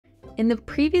In the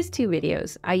previous two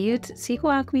videos, I used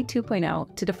SQL Alchemy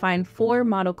 2.0 to define 4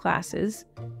 model classes,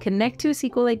 connect to a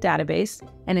SQLite database,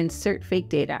 and insert fake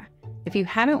data. If you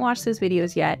haven't watched those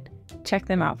videos yet, check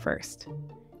them out first.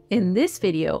 In this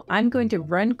video, I'm going to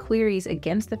run queries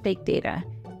against the fake data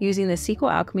using the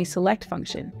SQL Alchemy select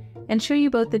function and show you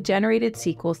both the generated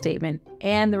SQL statement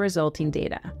and the resulting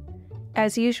data.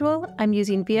 As usual, I'm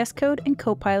using VS Code and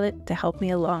Copilot to help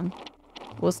me along.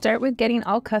 We'll start with getting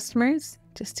all customers,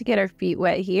 just to get our feet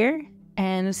wet here,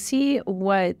 and see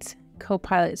what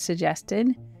Copilot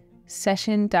suggested.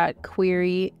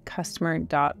 Session.query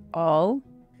customer.all.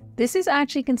 This is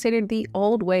actually considered the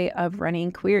old way of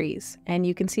running queries, and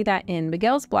you can see that in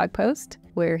Miguel's blog post,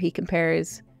 where he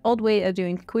compares old way of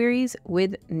doing queries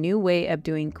with new way of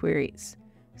doing queries.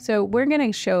 So we're going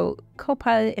to show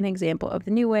Copilot an example of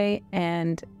the new way,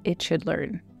 and it should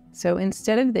learn. So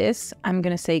instead of this, I'm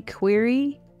going to say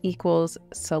query equals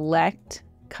select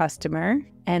customer,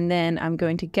 and then I'm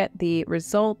going to get the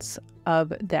results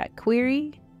of that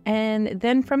query. And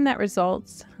then from that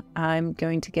results, I'm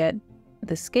going to get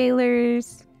the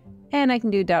scalars, and I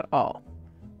can do .all.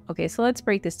 Okay, so let's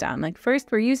break this down. Like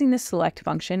first, we're using the select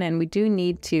function, and we do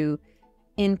need to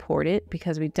import it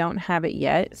because we don't have it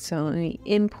yet. So let me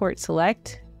import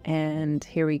select, and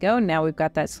here we go. Now we've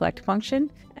got that select function.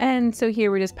 And so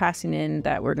here we're just passing in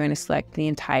that we're going to select the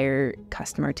entire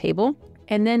customer table.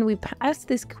 And then we pass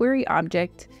this query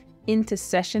object into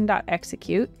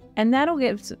session.execute, and that'll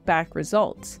give us back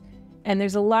results. And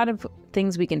there's a lot of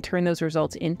things we can turn those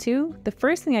results into. The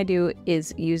first thing I do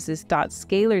is use this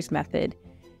 .scalars method.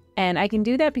 And I can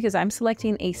do that because I'm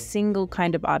selecting a single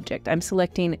kind of object. I'm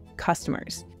selecting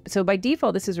customers. So by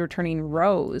default, this is returning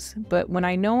rows. But when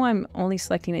I know I'm only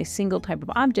selecting a single type of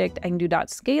object, I can do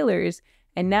 .scalars.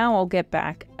 And now I'll get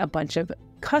back a bunch of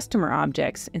customer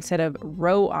objects instead of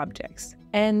row objects.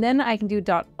 And then I can do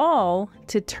 .all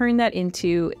to turn that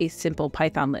into a simple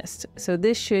Python list. So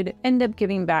this should end up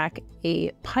giving back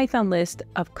a Python list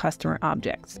of customer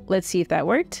objects. Let's see if that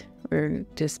worked. We're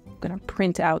just going to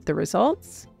print out the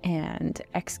results and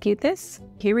execute this.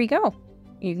 Here we go.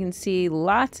 You can see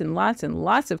lots and lots and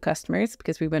lots of customers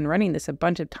because we've been running this a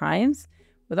bunch of times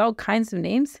with all kinds of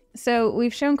names. So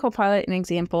we've shown Copilot an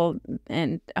example,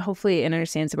 and hopefully it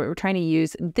understands what we're trying to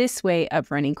use this way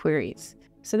of running queries.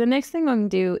 So the next thing I'm going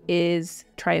to do is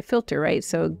try a filter, right?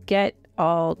 So get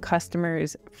all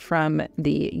customers from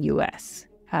the US.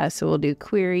 So we'll do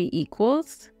query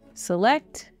equals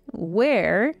select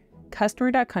where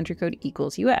customer.country code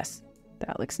equals US.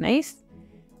 That looks nice.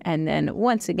 And then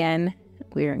once again,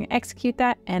 we're going to execute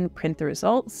that and print the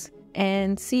results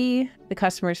and see the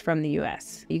customers from the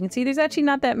US. You can see there's actually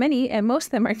not that many, and most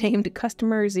of them are named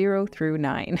customer 0 through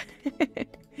 9.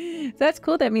 So that's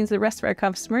cool. That means the rest of our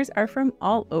customers are from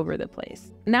all over the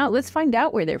place. Now let's find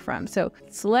out where they're from. So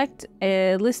select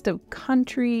a list of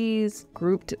countries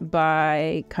grouped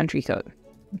by country code.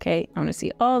 Okay, I want to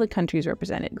see all the countries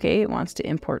represented. Okay, it wants to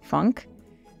import func.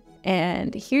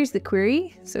 And here's the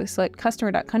query. So select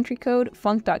customer.country code,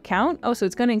 func.count. Oh, so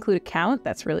it's going to include a count.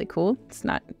 That's really cool. It's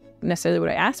not necessarily what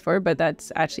I asked for, but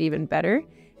that's actually even better.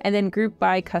 And then group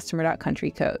by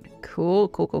customer.country code. Cool,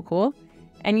 cool, cool, cool.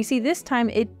 And you see this time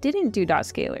it didn't do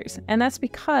 .scalars. And that's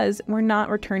because we're not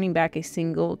returning back a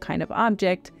single kind of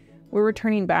object. We're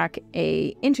returning back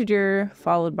a integer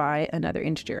followed by another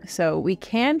integer. So we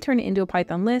can turn it into a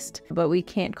Python list, but we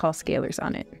can't call scalars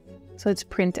on it. So let's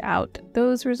print out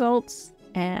those results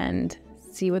and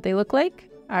see what they look like.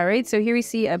 All right, so here we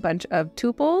see a bunch of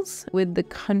tuples with the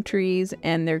countries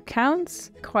and their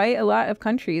counts. Quite a lot of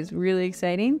countries, really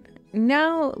exciting.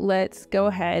 Now let's go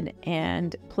ahead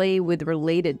and play with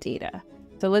related data.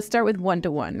 So let's start with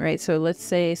one-to-one, right? So let's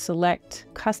say select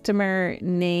customer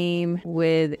name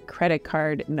with credit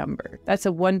card number. That's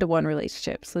a one-to-one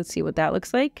relationship. So let's see what that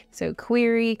looks like. So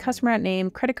query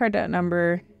customer.name, credit card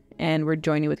number, and we're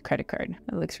joining with credit card.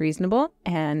 That looks reasonable.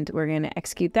 And we're going to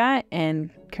execute that and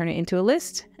turn it into a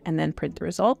list and then print the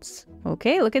results.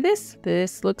 Okay, look at this.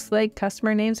 This looks like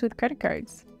customer names with credit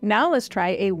cards. Now let's try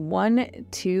a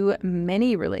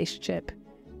one-to-many relationship.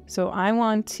 So I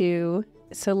want to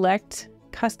select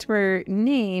customer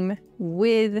name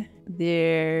with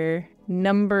their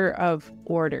number of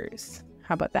orders.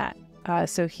 How about that?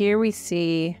 So here we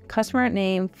see customer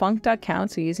name,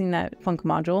 func.count, so using that func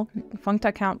module,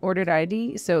 func.count ordered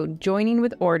ID, so joining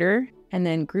with order, and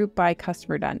then group by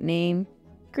customer.name.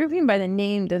 Grouping by the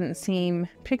name doesn't seem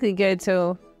particularly good,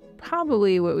 so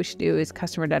probably what we should do is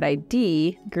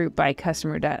customer.id, group by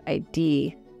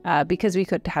customer.id, because we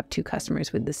could have two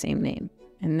customers with the same name.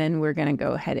 And then we're going to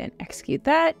go ahead and execute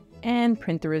that and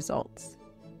print the results.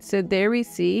 So there we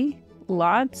see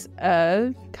lots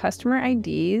of customer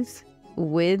IDs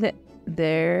with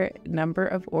their number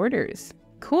of orders.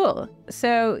 Cool.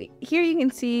 So here you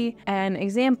can see an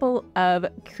example of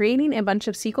creating a bunch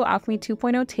of SQL Alchemy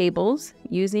 2.0 tables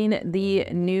using the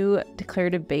new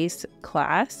declarative base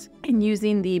class and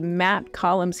using the map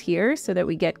columns here so that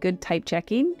we get good type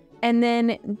checking. And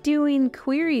then doing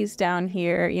queries down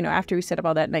here, after we set up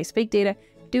all that nice fake data,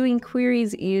 doing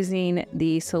queries using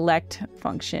the select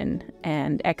function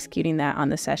and executing that on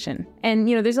the session. And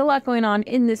there's a lot going on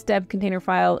in this dev container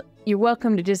file. You're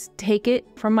welcome to just take it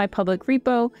from my public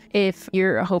repo if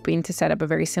you're hoping to set up a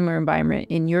very similar environment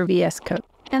in your VS Code.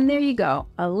 And there you go,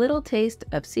 a little taste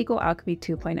of SQL Alchemy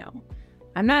 2.0.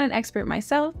 I'm not an expert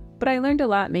myself, but I learned a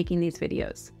lot making these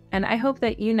videos. And I hope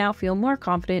that you now feel more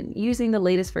confident using the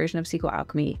latest version of SQL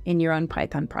Alchemy in your own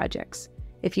Python projects.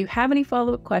 If you have any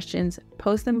follow-up questions,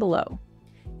 post them below.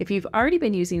 If you've already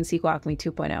been using SQL Alchemy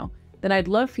 2.0, then I'd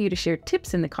love for you to share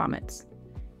tips in the comments.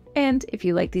 And if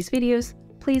you like these videos,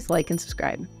 please like and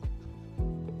subscribe.